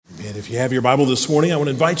And if you have your Bible this morning, I want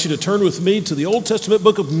to invite you to turn with me to the Old Testament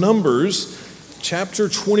book of Numbers, chapter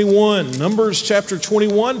 21. Numbers chapter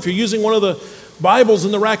 21. If you're using one of the Bibles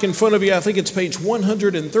in the rack in front of you, I think it's page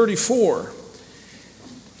 134.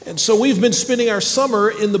 And so we've been spending our summer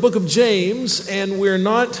in the book of James, and we're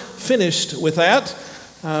not finished with that.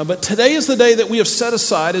 But today is the day that we have set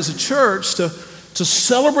aside as a church to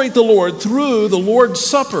celebrate the Lord through the Lord's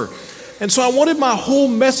Supper. And so I wanted my whole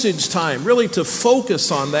message time really to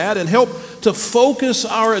focus on that and help to focus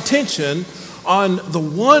our attention on the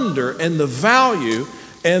wonder and the value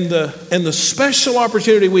and the special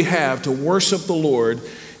opportunity we have to worship the Lord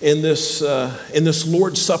in this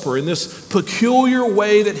Lord's Supper, in this peculiar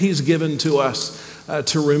way that He's given to us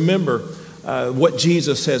to remember what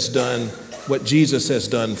Jesus has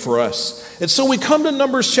done for us. And so we come to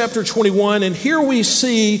Numbers chapter 21, and here we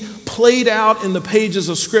see played out in the pages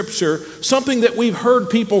of Scripture something that we've heard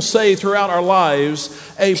people say throughout our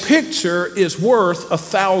lives: a picture is worth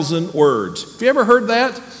 1,000 words. Have you ever heard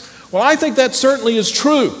that? Well, I think that certainly is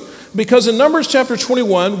true, because in Numbers chapter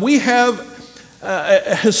 21, we have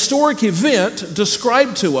a historic event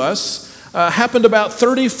described to us. Happened about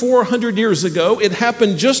 3,400 years ago. It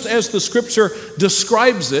happened just as the Scripture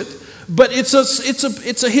describes it. But it's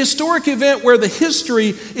a historic event where the history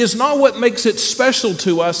is not what makes it special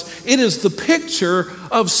to us. It is the picture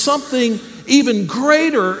of something even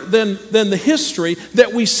greater than the history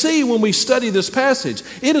that we see when we study this passage.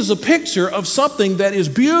 It is a picture of something that is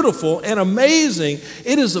beautiful and amazing.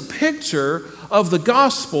 It is a picture of the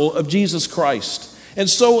gospel of Jesus Christ. And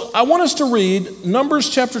so I want us to read Numbers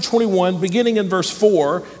chapter 21, beginning in verse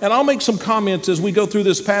 4, and I'll make some comments as we go through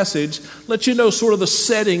this passage, let you know sort of the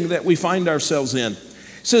setting that we find ourselves in. It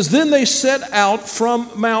says, "Then they set out from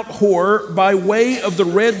Mount Hor by way of the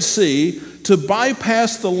Red Sea to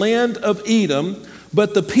bypass the land of Edom,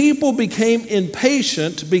 but the people became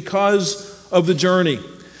impatient because of the journey."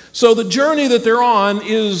 So the journey that they're on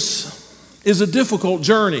is a difficult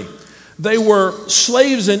journey. They were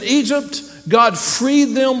slaves in Egypt. God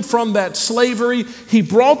freed them from that slavery. He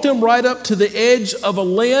brought them right up to the edge of a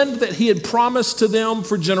land that He had promised to them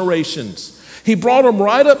for generations. He brought them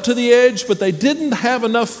right up to the edge, but they didn't have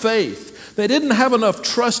enough faith. They didn't have enough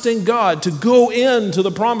trust in God to go into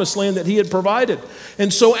the promised land that He had provided.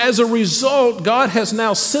 And so as a result, God has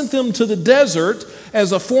now sent them to the desert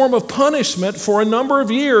as a form of punishment for a number of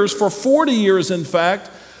years, for 40 years in fact,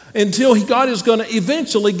 until God is going to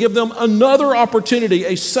eventually give them another opportunity,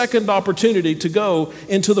 a second opportunity to go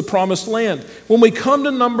into the promised land. When we come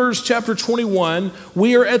to Numbers chapter 21,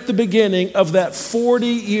 we are at the beginning of that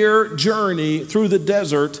 40-year journey through the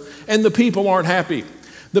desert, and the people aren't happy.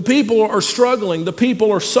 The people are struggling. The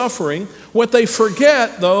people are suffering. What they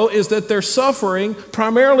forget, though, is that they're suffering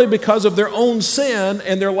primarily because of their own sin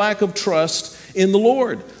and their lack of trust in the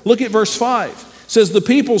Lord. Look at verse 5. It says, "The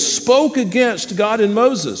people spoke against God and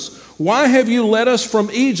Moses. 'Why have you led us from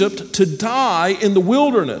Egypt to die in the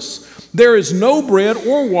wilderness? There is no bread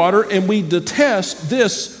or water, and we detest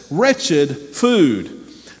this wretched food.'"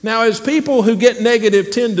 Now, as people who get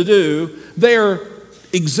negative tend to do, they're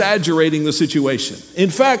exaggerating the situation. In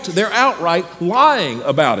fact, they're outright lying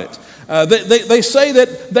about it. They say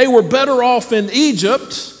that they were better off in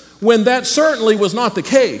Egypt when that certainly was not the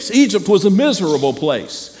case. Egypt was a miserable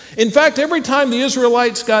place. In fact, every time the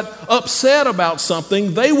Israelites got upset about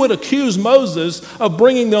something, they would accuse Moses of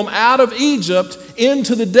bringing them out of Egypt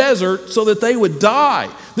into the desert so that they would die.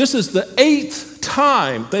 This is the 8th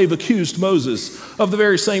time they've accused Moses of the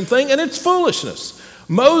very same thing, and it's foolishness.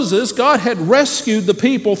 God had rescued the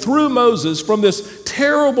people through Moses from this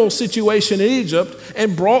terrible situation in Egypt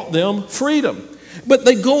and brought them freedom. But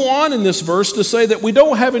they go on in this verse to say that we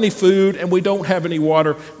don't have any food and we don't have any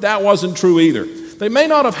water. That wasn't true either. They may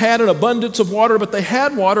not have had an abundance of water, but they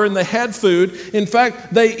had water and they had food. In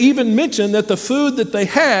fact, they even mentioned that the food that they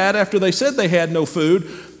had, after they said they had no food,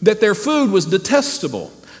 that their food was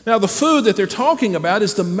detestable. Now, the food that they're talking about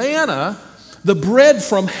is the manna, the bread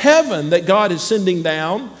from heaven that God is sending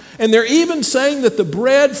down. And they're even saying that the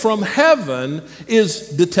bread from heaven is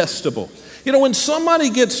detestable. You know, when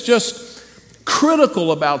somebody gets just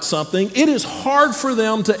critical about something, it is hard for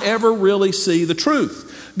them to ever really see the truth.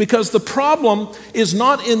 Because the problem is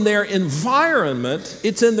not in their environment,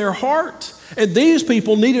 it's in their heart. And these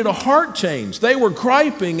people needed a heart change. They were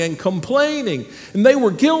griping and complaining, and they were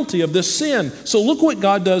guilty of this sin. So look what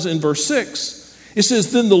God does in verse 6. It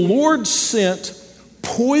says, "Then the Lord sent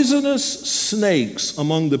poisonous snakes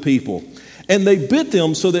among the people, and they bit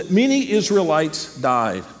them so that many Israelites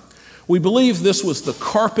died." We believe this was the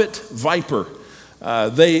carpet viper.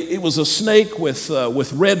 It was a snake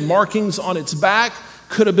with red markings on its back,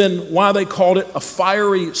 Could have been why they called it a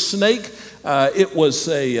fiery snake. It was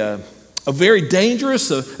a very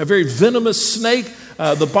dangerous, a very venomous snake.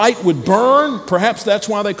 The bite would burn. Perhaps that's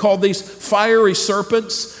why they called these fiery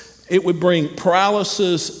serpents. It would bring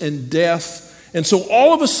paralysis and death. And so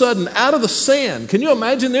all of a sudden, out of the sand, can you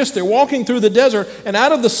imagine this? They're walking through the desert, and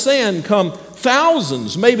out of the sand come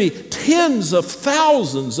thousands, maybe tens of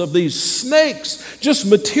thousands of these snakes just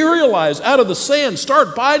materialize out of the sand,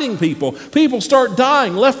 start biting people. People start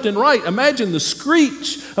dying left and right. Imagine the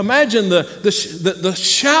screech. Imagine the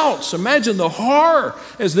shouts. Imagine the horror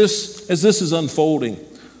as this is unfolding.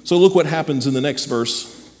 So look what happens in the next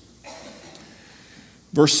verse.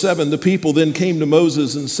 Verse 7, the people then came to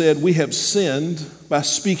Moses and said, "We have sinned by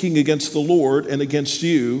speaking against the Lord and against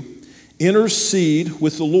you. Intercede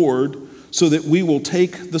with the Lord so that we will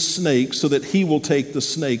take the snakes, so that he will take the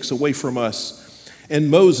snakes away from us."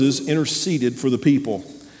 And Moses interceded for the people.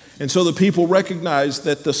 And so the people recognized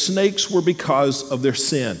that the snakes were because of their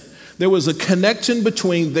sin. There was a connection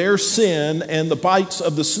between their sin and the bites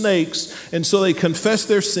of the snakes. And so they confessed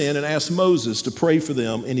their sin and asked Moses to pray for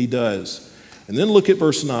them, and he does. And then look at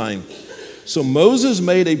verse 9. So Moses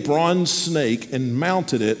made a bronze snake and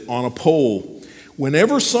mounted it on a pole.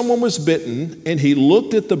 Whenever someone was bitten and he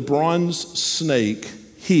looked at the bronze snake,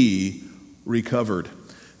 he recovered.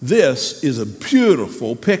 This is a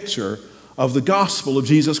beautiful picture of the gospel of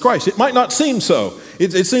Jesus Christ. It might not seem so.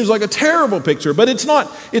 It seems like a terrible picture, but it's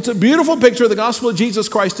not. It's a beautiful picture of the gospel of Jesus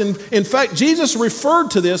Christ. And in fact, Jesus referred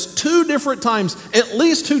to this 2 different times, at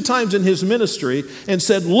least 2 times in his ministry, and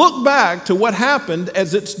said, look back to what happened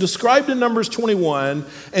as it's described in Numbers 21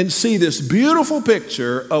 and see this beautiful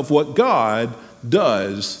picture of what God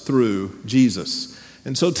does through Jesus.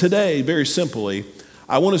 And so today, very simply,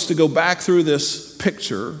 I want us to go back through this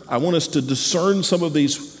picture. I want us to discern some of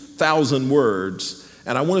these 1,000 words,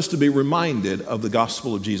 and I want us to be reminded of the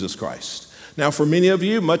gospel of Jesus Christ. Now, for many of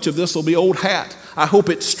you, much of this will be old hat. I hope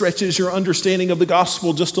it stretches your understanding of the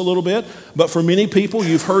gospel just a little bit. But for many people,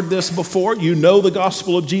 you've heard this before. You know the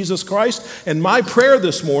gospel of Jesus Christ. And my prayer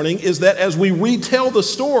this morning is that as we retell the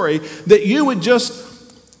story, that you would just,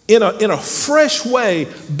 in a fresh way,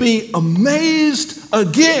 be amazed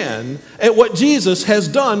again at what Jesus has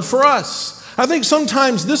done for us. I think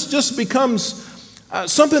sometimes this just becomes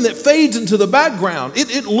something that fades into the background.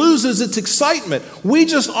 It loses its excitement. We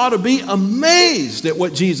just ought to be amazed at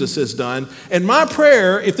what Jesus has done. And my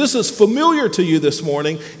prayer, if this is familiar to you this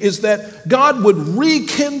morning, is that God would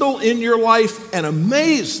rekindle in your life an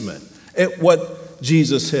amazement at what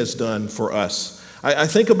Jesus has done for us. I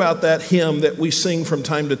think about that hymn that we sing from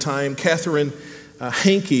time to time, Catherine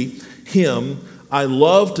Hankey hymn, "I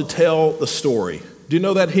Love to Tell the Story." Do you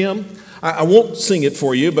know that hymn? I won't sing it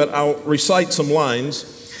for you, but I'll recite some lines.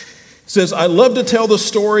 It says, "I love to tell the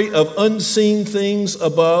story of unseen things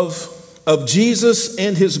above, of Jesus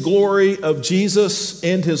and his glory, of Jesus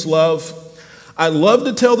and his love. I love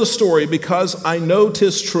to tell the story because I know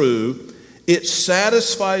 'tis true. It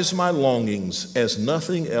satisfies my longings as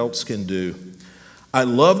nothing else can do. I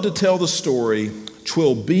love to tell the story,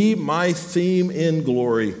 'twill be my theme in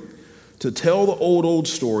glory, to tell the old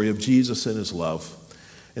story of Jesus and his love."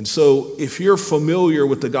 And so if you're familiar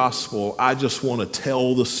with the gospel, I just want to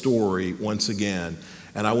tell the story once again.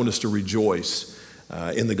 And I want us to rejoice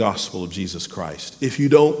in the gospel of Jesus Christ. If you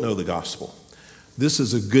don't know the gospel, this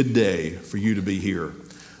is a good day for you to be here.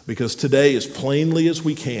 Because today, as plainly as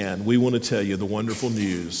we can, we want to tell you the wonderful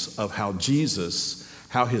news of how Jesus,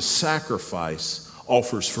 how his sacrifice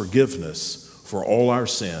offers forgiveness for all our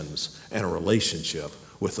sins and a relationship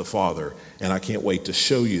with the Father. And I can't wait to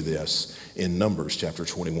show you this in Numbers chapter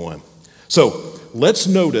 21. So let's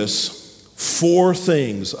notice 4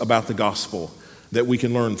 things about the gospel that we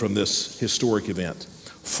can learn from this historic event.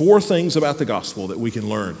 4 things about the gospel that we can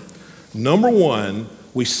learn. Number 1,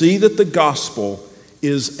 we see that the gospel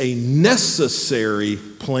is a necessary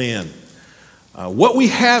plan. What we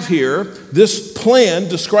have here, this plan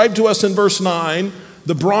described to us in verse 9,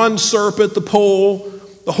 the bronze serpent, the pole,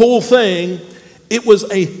 the whole thing, it was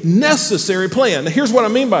a necessary plan. Now, here's what I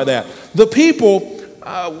mean by that. The people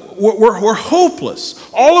were hopeless.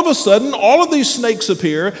 All of a sudden, all of these snakes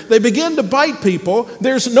appear. They begin to bite people.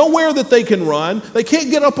 There's nowhere that they can run. They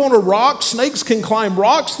can't get up on a rock. Snakes can climb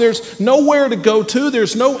rocks. There's nowhere to go to.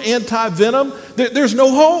 There's no anti-venom. There's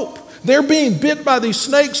no hope. They're being bit by these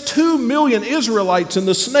snakes, 2 million Israelites, and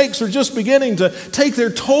the snakes are just beginning to take their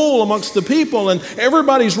toll amongst the people, and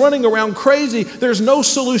everybody's running around crazy. There's no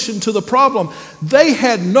solution to the problem. They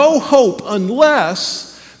had no hope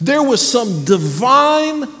unless there was some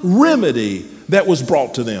divine remedy that was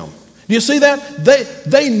brought to them. Do you see that?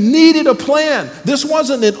 They needed a plan. This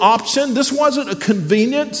wasn't an option. This wasn't a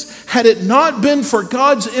convenience. Had it not been for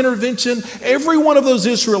God's intervention, every one of those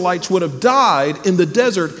Israelites would have died in the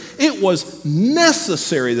desert. It was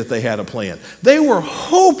necessary that they had a plan. They were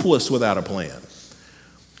hopeless without a plan.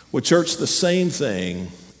 Well, church, the same thing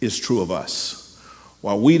is true of us.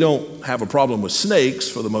 While we don't have a problem with snakes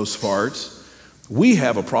for the most part, we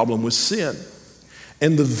have a problem with sin.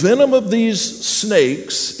 And the venom of these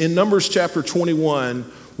snakes in Numbers chapter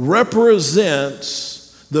 21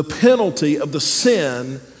 represents the penalty of the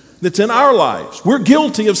sin that's in our lives. We're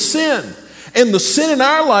guilty of sin. And the sin in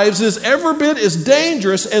our lives is every bit as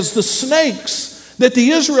dangerous as the snakes that the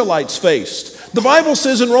Israelites faced. The Bible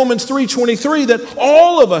says in Romans 3:23 that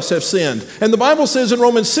all of us have sinned. And the Bible says in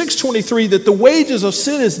Romans 6:23 that the wages of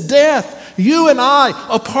sin is death. You and I,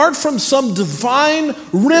 apart from some divine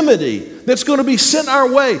remedy that's going to be sent our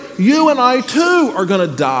way, you and I too are going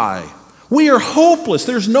to die. We are hopeless.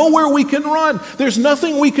 There's nowhere we can run. There's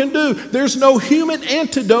nothing we can do. There's no human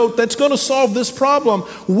antidote that's going to solve this problem.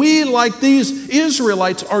 We, like these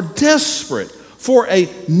Israelites, are desperate for a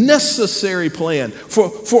necessary plan,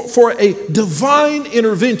 for a divine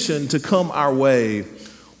intervention to come our way.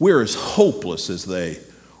 We're as hopeless as they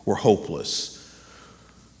were hopeless.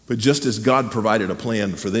 But just as God provided a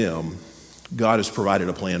plan for them, God has provided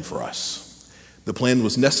a plan for us. The plan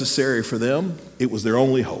was necessary for them. It was their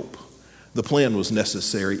only hope. The plan is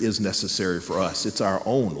necessary for us. It's our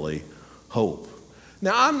only hope.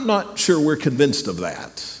 Now, I'm not sure we're convinced of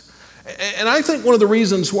that. And I think one of the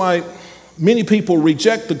reasons why many people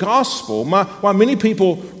reject the gospel, why many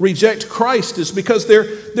people reject Christ, is because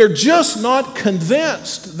they're just not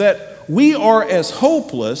convinced that we are as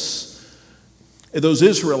hopeless as those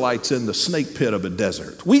Israelites in the snake pit of a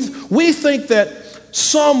desert. We think that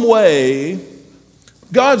some way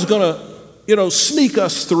God's going to sneak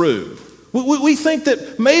us through. We think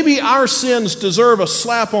that maybe our sins deserve a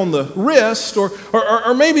slap on the wrist, or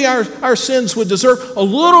maybe our sins would deserve a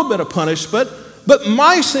little bit of punishment. But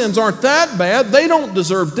my sins aren't that bad. They don't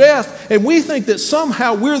deserve death. And we think that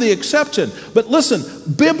somehow we're the exception. But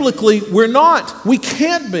listen, biblically, we're not. We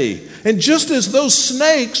can't be. And just as those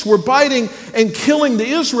snakes were biting and killing the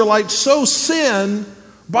Israelites, so sin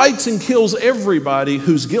bites and kills everybody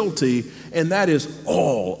who's guilty, and that is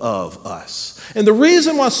all of us. And the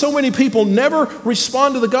reason why so many people never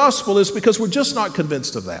respond to the gospel is because we're just not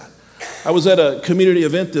convinced of that. I was at a community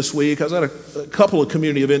event this week. I was at a couple of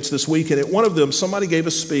community events this week, and at one of them, somebody gave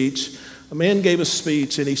a speech. A man gave a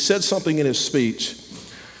speech, and he said something in his speech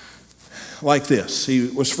like this. He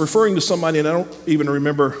was referring to somebody, and I don't even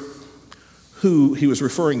remember who he was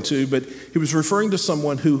referring to, but he was referring to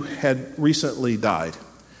someone who had recently died.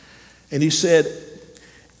 And he said,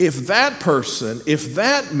 if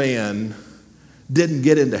that man didn't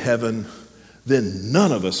get into heaven, then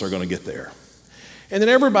none of us are going to get there. And then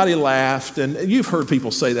everybody laughed, and you've heard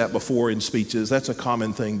people say that before in speeches. That's a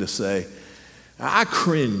common thing to say. I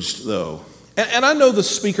cringed, though. And I know the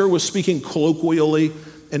speaker was speaking colloquially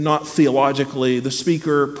and not theologically. The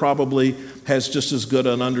speaker probably has just as good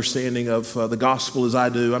an understanding of the gospel as I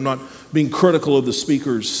do. I'm not being critical of the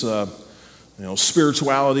speaker's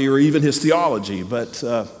spirituality or even his theology, but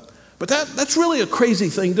that's really a crazy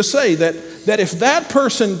thing to say, that if that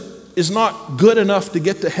person is not good enough to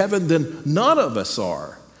get to heaven, then none of us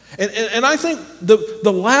are. And I think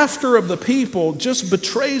the laughter of the people just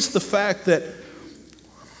betrays the fact that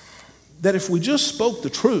if we just spoke the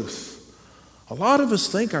truth, a lot of us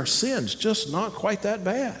think our sin's just not quite that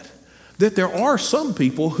bad. That there are some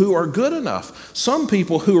people who are good enough, some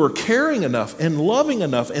people who are caring enough and loving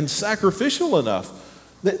enough and sacrificial enough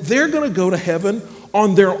that they're going to go to heaven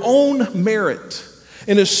on their own merit.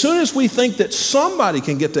 And as soon as we think that somebody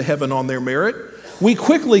can get to heaven on their merit, we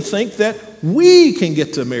quickly think that we can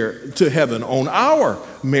get to heaven on our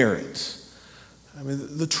merit. I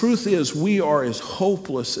mean, the truth is we are as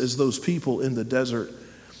hopeless as those people in the desert.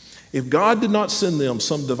 If God did not send them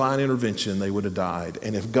some divine intervention, they would have died.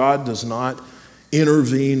 And if God does not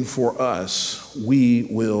intervene for us, we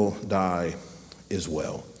will die as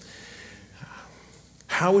well.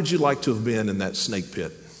 How would you like to have been in that snake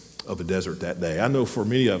pit of a desert that day? I know for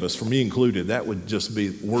many of us, for me included, that would just be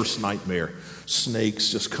the worst nightmare. Snakes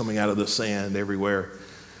just coming out of the sand everywhere.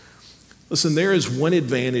 Listen, there is one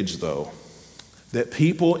advantage, though, that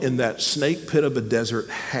people in that snake pit of a desert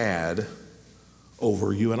had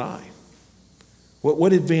over you and I.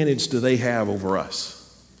 What advantage do they have over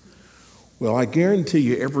us? Well, I guarantee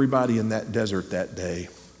you everybody in that desert that day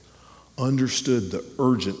understood the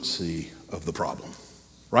urgency of the problem,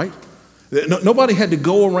 right? Nobody had to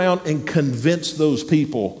go around and convince those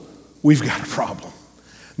people we've got a problem.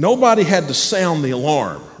 Nobody had to sound the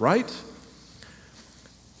alarm, right?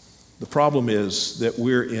 The problem is that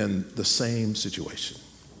we're in the same situation.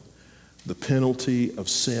 The penalty of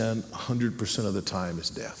sin 100% of the time is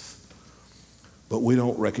death. But we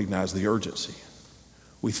don't recognize the urgency.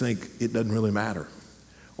 We think it doesn't really matter,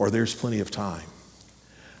 or there's plenty of time.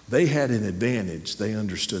 They had an advantage. They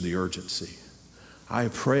understood the urgency. I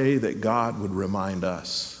pray that God would remind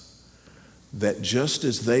us that just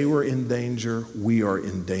as they were in danger, we are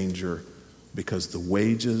in danger, because the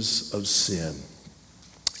wages of sin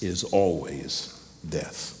is always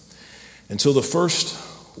death. And so the first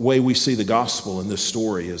way we see the gospel in this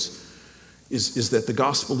story is that the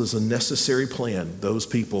gospel is a necessary plan. Those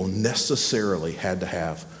people necessarily had to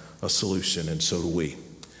have a solution, and so do we.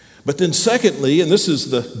 But then secondly, and this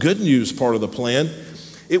is the good news part of the plan,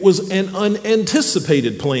 it was an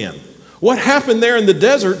unanticipated plan. What happened there in the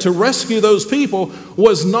desert to rescue those people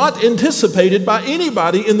was not anticipated by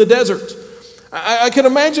anybody in the desert. I can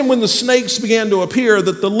imagine when the snakes began to appear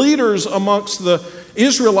that the leaders amongst the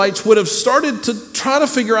Israelites would have started to try to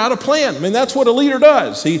figure out a plan. I mean, that's what a leader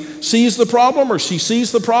does. He sees the problem, or she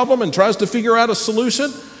sees the problem, and tries to figure out a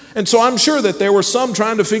solution. And so I'm sure that there were some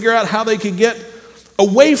trying to figure out how they could get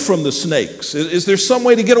away from the snakes. Is there some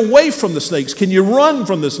way to get away from the snakes? Can you run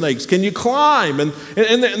from the snakes? Can you climb? And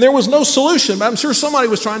there was no solution, but I'm sure somebody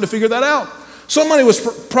was trying to figure that out. Somebody was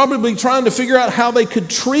probably trying to figure out how they could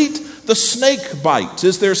treat the snake bites.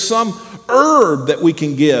 Is there some herb that we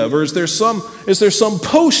can give, or is there some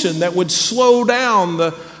potion that would slow down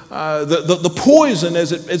the poison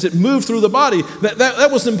as it moved through the body? That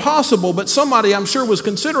was impossible, but somebody, I'm sure, was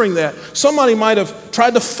considering that. Somebody might have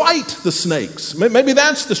tried to fight the snakes. Maybe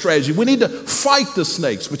that's the strategy. We need to fight the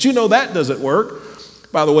snakes, but you know that doesn't work.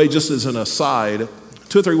 By the way, just as an aside,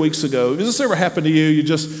 2 or 3 weeks ago, has this ever happened to you?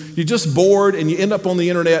 You're just bored and you end up on the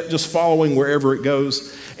internet just following wherever it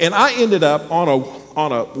goes. And I ended up on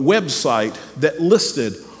a website that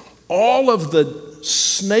listed all of the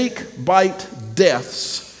snake bite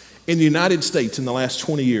deaths in the United States in the last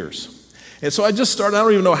 20 years. And so I just started, I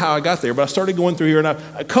don't even know how I got there, but I started going through here, and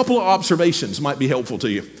a couple of observations might be helpful to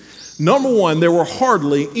you. Number one, there were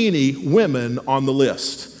hardly any women on the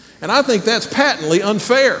list. And I think that's patently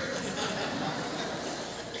unfair.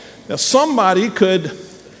 Now, somebody could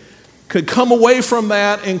come away from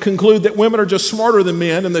that and conclude that women are just smarter than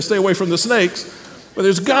men and they stay away from the snakes, but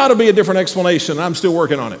there's got to be a different explanation. I'm still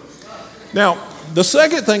working on it. Now, the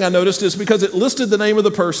second thing I noticed is because it listed the name of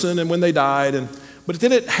the person and when they died, but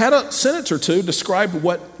then it had a sentence or two described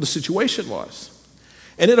what the situation was.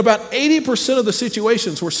 And in about 80% of the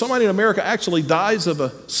situations where somebody in America actually dies of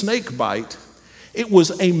a snake bite, it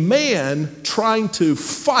was a man trying to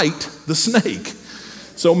fight the snake.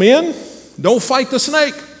 So men, don't fight the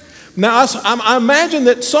snake. Now, I imagine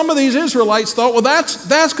that some of these Israelites thought, well,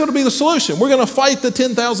 that's going to be the solution. We're going to fight the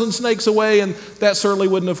 10,000 snakes away, and that certainly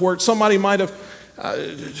wouldn't have worked. Somebody might have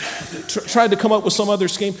tried to come up with some other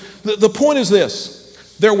scheme. The point is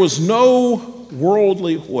this: there was no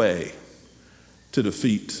worldly way to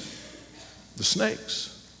defeat the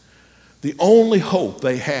snakes. The only hope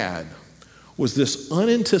they had was this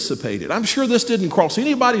unanticipated, I'm sure this didn't cross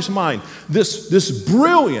anybody's mind, this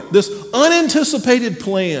brilliant, this unanticipated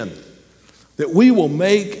plan that we will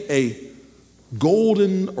make a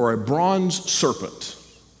golden or a bronze serpent.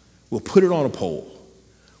 We'll put it on a pole.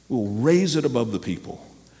 We'll raise it above the people,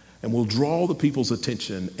 and we'll draw the people's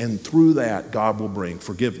attention, and through that, God will bring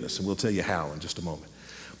forgiveness, and we'll tell you how in just a moment.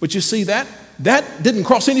 But you see, that didn't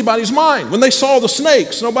cross anybody's mind. When they saw the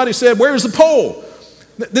snakes, nobody said, where's the pole?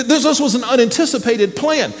 This was an unanticipated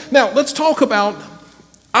plan. Now, let's talk about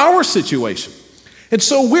our situation. And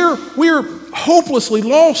so we're hopelessly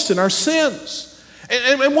lost in our sins.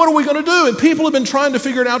 And what are we going to do? And people have been trying to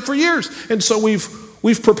figure it out for years. And so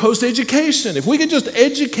we've proposed education. If we could just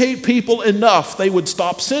educate people enough, they would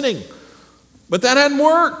stop sinning. But that hadn't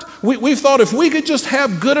worked. We've thought if we could just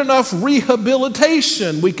have good enough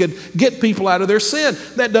rehabilitation, we could get people out of their sin.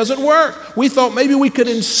 That doesn't work. We thought maybe we could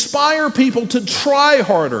inspire people to try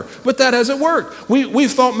harder, but that hasn't worked. We've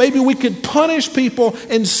thought maybe we could punish people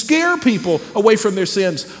and scare people away from their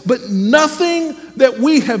sins. But nothing that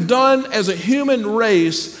we have done as a human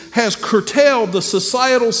race has curtailed the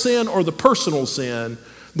societal sin or the personal sin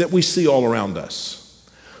that we see all around us.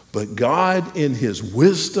 But God, in His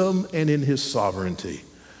wisdom and in His sovereignty,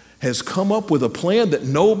 has come up with a plan that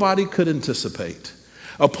nobody could anticipate.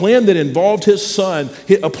 A plan that involved His Son,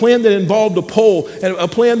 a plan that involved a pole, and a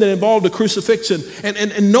plan that involved a crucifixion.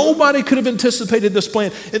 And nobody could have anticipated this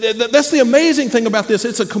plan. That's the amazing thing about this.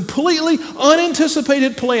 It's a completely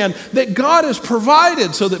unanticipated plan that God has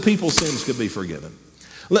provided so that people's sins could be forgiven.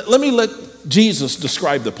 Let me let Jesus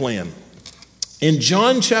describe the plan. In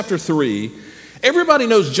John chapter 3, everybody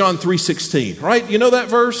knows John 3:16, right? You know that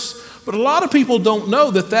verse? But a lot of people don't know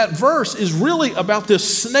that that verse is really about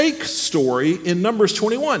this snake story in Numbers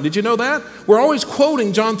 21. Did you know that? We're always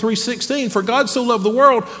quoting John 3:16, for God so loved the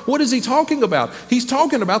world. What is he talking about? He's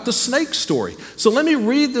talking about the snake story. So let me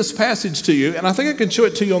read this passage to you, and I think I can show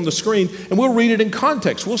it to you on the screen, and we'll read it in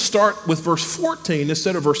context. We'll start with verse 14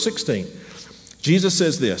 instead of verse 16. Jesus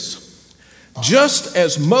says this, just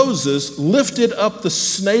as Moses lifted up the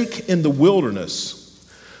snake in the wilderness,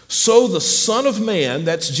 so the Son of Man,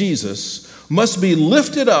 that's Jesus, must be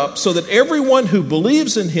lifted up so that everyone who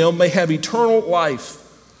believes in him may have eternal life.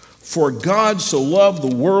 For God so loved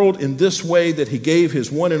the world in this way that he gave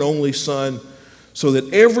his one and only Son, so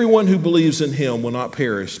that everyone who believes in him will not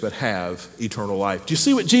perish but have eternal life. Do you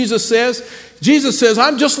see what Jesus says? Jesus says,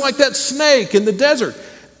 I'm just like that snake in the desert.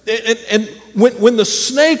 And when the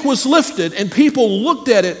snake was lifted and people looked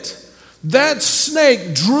at it, that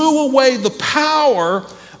snake drew away the power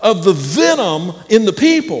of the venom in the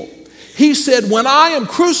people. He said, when I am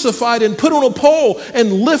crucified and put on a pole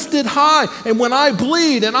and lifted high, and when I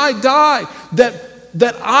bleed and I die,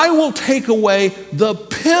 that I will take away the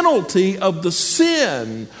penalty of the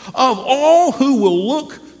sin of all who will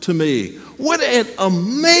look to me. What an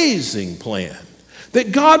amazing plan.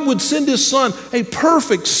 That God would send his Son, a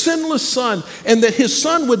perfect, sinless Son, and that his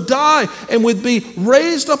Son would die and would be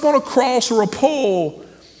raised up on a cross or a pole,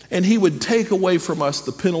 and he would take away from us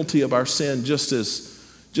the penalty of our sin, just as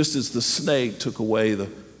the snake took away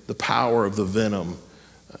the power of the venom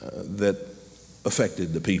that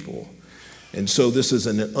affected the people. And so this is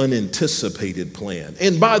an unanticipated plan.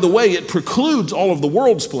 And by the way, it precludes all of the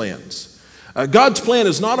world's plans. God's plan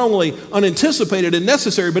is not only unanticipated and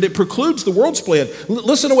necessary, but it precludes the world's plan.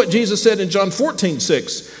 Listen to what Jesus said in John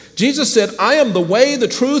 14:6. Jesus said, I am the way, the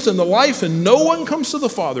truth, and the life, and no one comes to the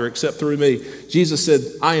Father except through me. Jesus said,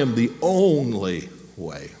 I am the only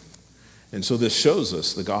way. And so this shows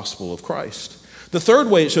us the gospel of Christ. The third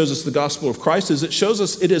way it shows us the gospel of Christ is it shows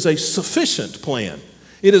us it is a sufficient plan.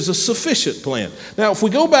 It is a sufficient plan. Now, if we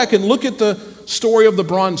go back and look at the story of the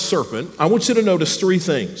bronze serpent, I want you to notice three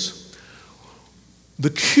things. The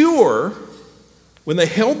cure, when they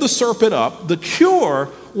held the serpent up, the cure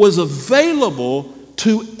was available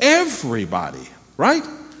to everybody, right?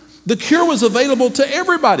 The cure was available to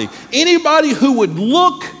everybody. Anybody who would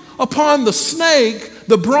look upon the snake,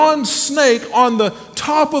 the bronze snake on the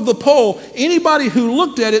top of the pole, anybody who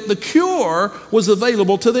looked at it, the cure was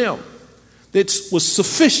available to them. It was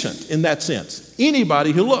sufficient in that sense.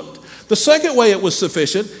 Anybody who looked. The second way it was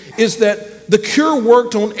sufficient is that the cure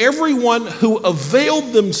worked on everyone who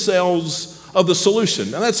availed themselves of the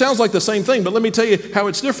solution. Now that sounds like the same thing, but let me tell you how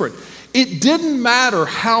it's different. It didn't matter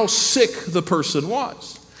how sick the person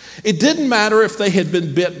was. It didn't matter if they had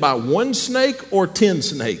been bit by one snake or 10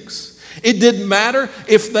 snakes. It didn't matter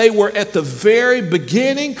if they were at the very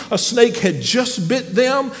beginning, a snake had just bit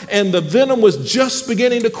them and the venom was just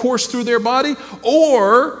beginning to course through their body,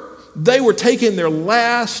 or they were taking their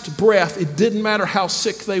last breath. It didn't matter how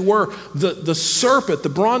sick they were. The serpent, the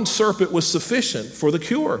bronze serpent, was sufficient for the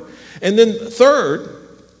cure. And then third,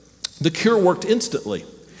 the cure worked instantly.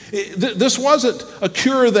 This wasn't a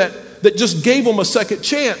cure that just gave them a second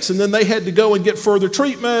chance and then they had to go and get further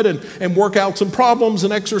treatment and work out some problems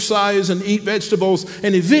and exercise and eat vegetables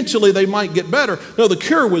and eventually they might get better. No, the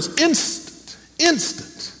cure was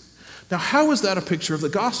instant. Now, how is that a picture of the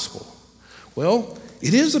gospel? Well,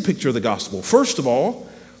 it is a picture of the gospel. First of all,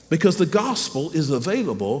 because the gospel is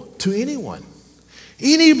available to anyone.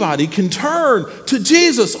 Anybody can turn to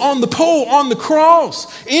Jesus on the pole, on the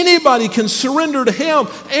cross. Anybody can surrender to him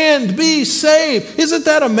and be saved. Isn't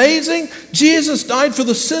that amazing? Jesus died for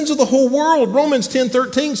the sins of the whole world. Romans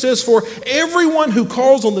 10:13 says, for everyone who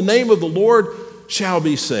calls on the name of the Lord shall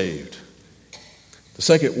be saved. The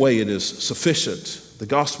second way it is sufficient, the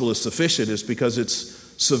gospel is sufficient, is because it's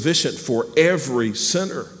sufficient for every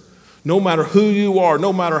sinner. No matter who you are,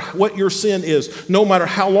 no matter what your sin is, no matter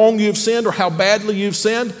how long you've sinned or how badly you've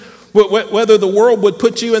sinned, whether the world would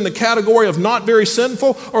put you in the category of not very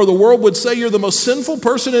sinful or the world would say you're the most sinful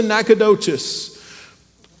person in Nacogdoches,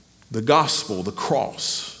 the gospel, the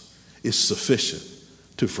cross, is sufficient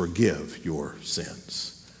to forgive your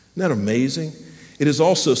sins. Isn't that amazing? It is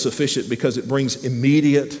also sufficient because it brings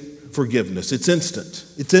immediate forgiveness. It's instant.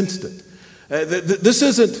 It's instant. This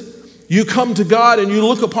isn't you come to God and you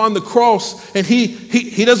look upon the cross and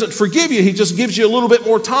he doesn't forgive you. He just gives you a little bit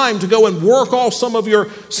more time to go and work off some of your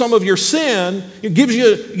sin. It gives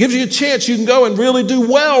you a chance. You can go and really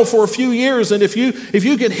do well for a few years. And if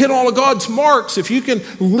you can hit all of God's marks, if you can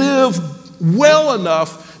live well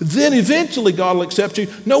enough, then eventually God will accept you.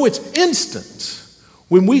 No, it's instant.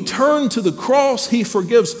 When we turn to the cross, he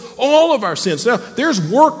forgives all of our sins. Now, there's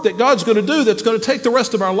work that God's going to do that's going to take the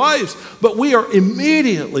rest of our lives, but we are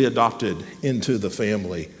immediately adopted into the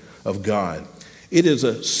family of God. It is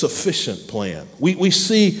a sufficient plan. We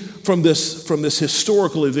see from this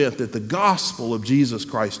historical event that the gospel of Jesus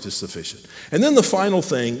Christ is sufficient. And then the final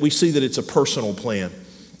thing, we see that it's a personal plan.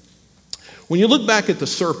 When you look back at the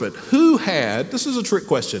serpent, this is a trick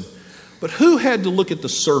question, but who had to look at the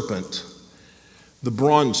serpent, the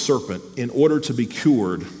bronze serpent, in order to be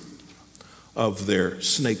cured of their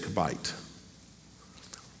snake bite?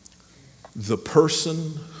 The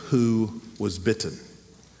person who was bitten.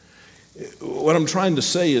 What I'm trying to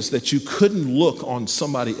say is that you couldn't look on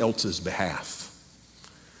somebody else's behalf.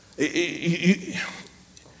 You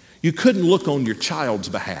couldn't look on your child's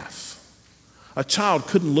behalf. A child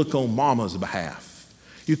couldn't look on mama's behalf.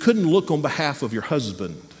 You couldn't look on behalf of your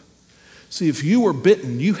husband. See, if you were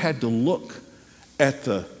bitten, you had to look at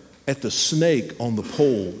the snake on the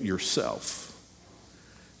pole yourself.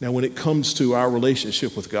 Now, when it comes to our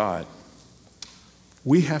relationship with God,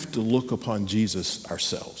 we have to look upon Jesus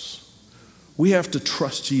ourselves. We have to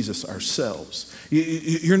trust Jesus ourselves.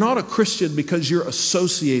 You're not a Christian because you're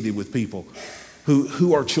associated with people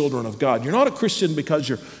who are children of God. You're not a Christian because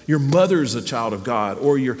your mother's a child of God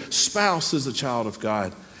or your spouse is a child of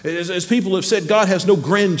God. As people have said, God has no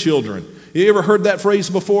grandchildren. You ever heard that phrase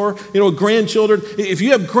before? Grandchildren. If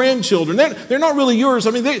you have grandchildren, they're not really yours.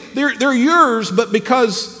 I mean, they're yours, but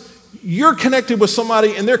because you're connected with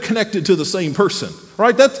somebody and they're connected to the same person,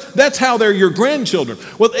 right? That's how they're your grandchildren.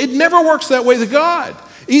 Well, it never works that way with God.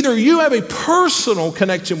 Either you have a personal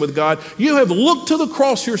connection with God, you have looked to the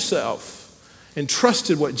cross yourself and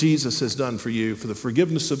trusted what Jesus has done for you for the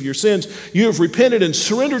forgiveness of your sins. You have repented and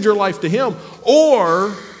surrendered your life to him,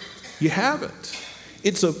 or you haven't.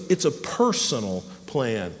 It's a personal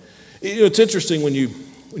plan. It's interesting when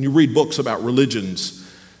you read books about religions.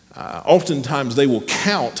 Oftentimes they will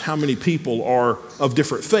count how many people are of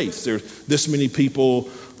different faiths. There's this many people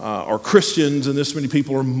are Christians, and this many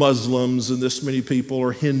people are Muslims, and this many people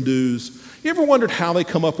are Hindus. You ever wondered how they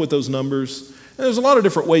come up with those numbers? And there's a lot of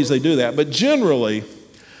different ways they do that, but generally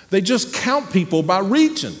they just count people by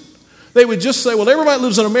region. They would just say, well, everybody that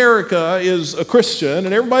lives in America is a Christian,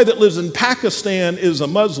 and everybody that lives in Pakistan is a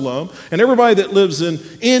Muslim, and everybody that lives in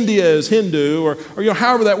India is Hindu, or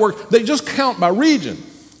however that works. They just count by region.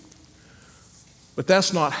 But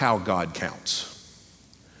that's not how God counts.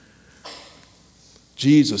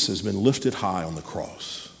 Jesus has been lifted high on the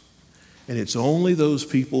cross, and it's only those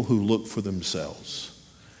people who look for themselves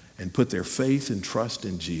and put their faith and trust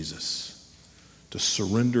in Jesus to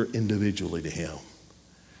surrender individually to him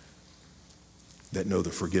that know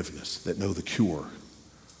the forgiveness, that know the cure,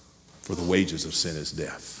 for the wages of sin is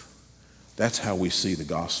death. That's how we see the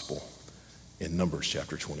gospel in Numbers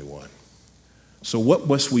chapter 21. So what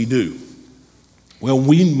must we do? Well,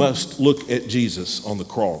 we must look at Jesus on the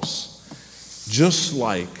cross, just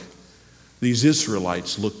like these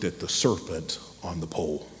Israelites looked at the serpent on the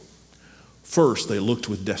pole. First, they looked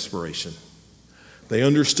with desperation. They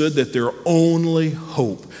understood that their only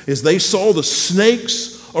hope, as they saw the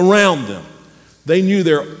snakes around them, they knew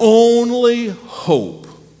their only hope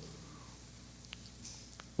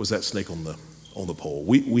was that snake on the pole.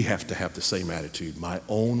 We have to have the same attitude. My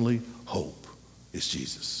only hope is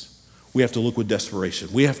Jesus. We have to look with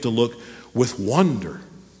desperation. We have to look with wonder.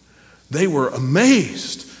 They were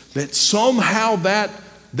amazed that somehow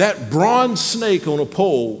that bronze snake on a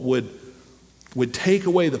pole would take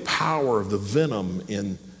away the power of the venom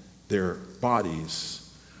in their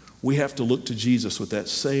bodies. We have to look to Jesus with that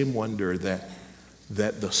same wonder that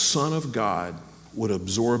the Son of God would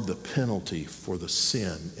absorb the penalty for the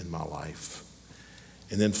sin in my life.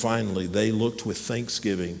 And then finally, they looked with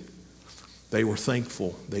thanksgiving. They were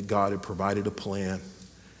thankful that God had provided a plan.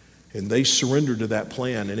 And they surrendered to that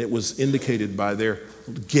plan, and it was indicated by their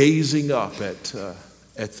gazing up at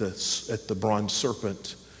the bronze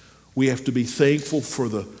serpent. We have to be thankful for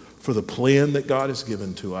the plan that God has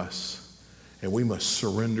given to us, and we must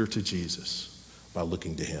surrender to Jesus by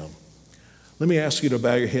looking to him. Let me ask you to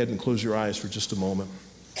bow your head and close your eyes for just a moment.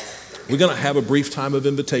 We're going to have a brief time of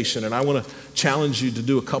invitation, and I want to challenge you to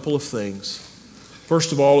do a couple of things.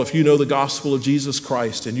 First of all, if you know the gospel of Jesus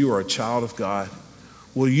Christ and you are a child of God,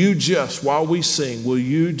 will you just, while we sing, will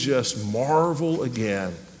you just marvel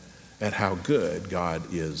again at how good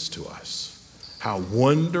God is to us? How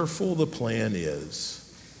wonderful the plan is.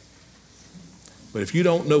 But if you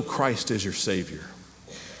don't know Christ as your Savior,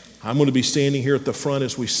 I'm going to be standing here at the front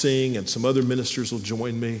as we sing, and some other ministers will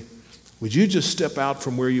join me. Would you just step out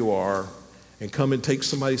from where you are and come and take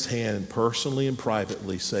somebody's hand and personally and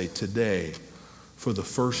privately say, today, for the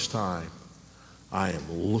first time, I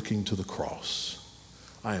am looking to the cross.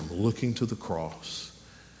 I am looking to the cross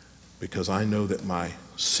because I know that my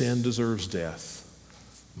sin deserves death.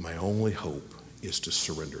 My only hope is to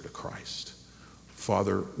surrender to Christ.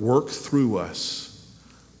 Father, work through us.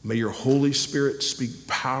 May your Holy Spirit speak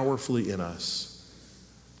powerfully in us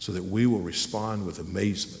so that we will respond with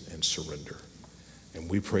amazement and surrender. And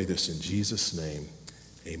we pray this in Jesus' name.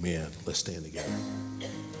 Amen. Let's stand together.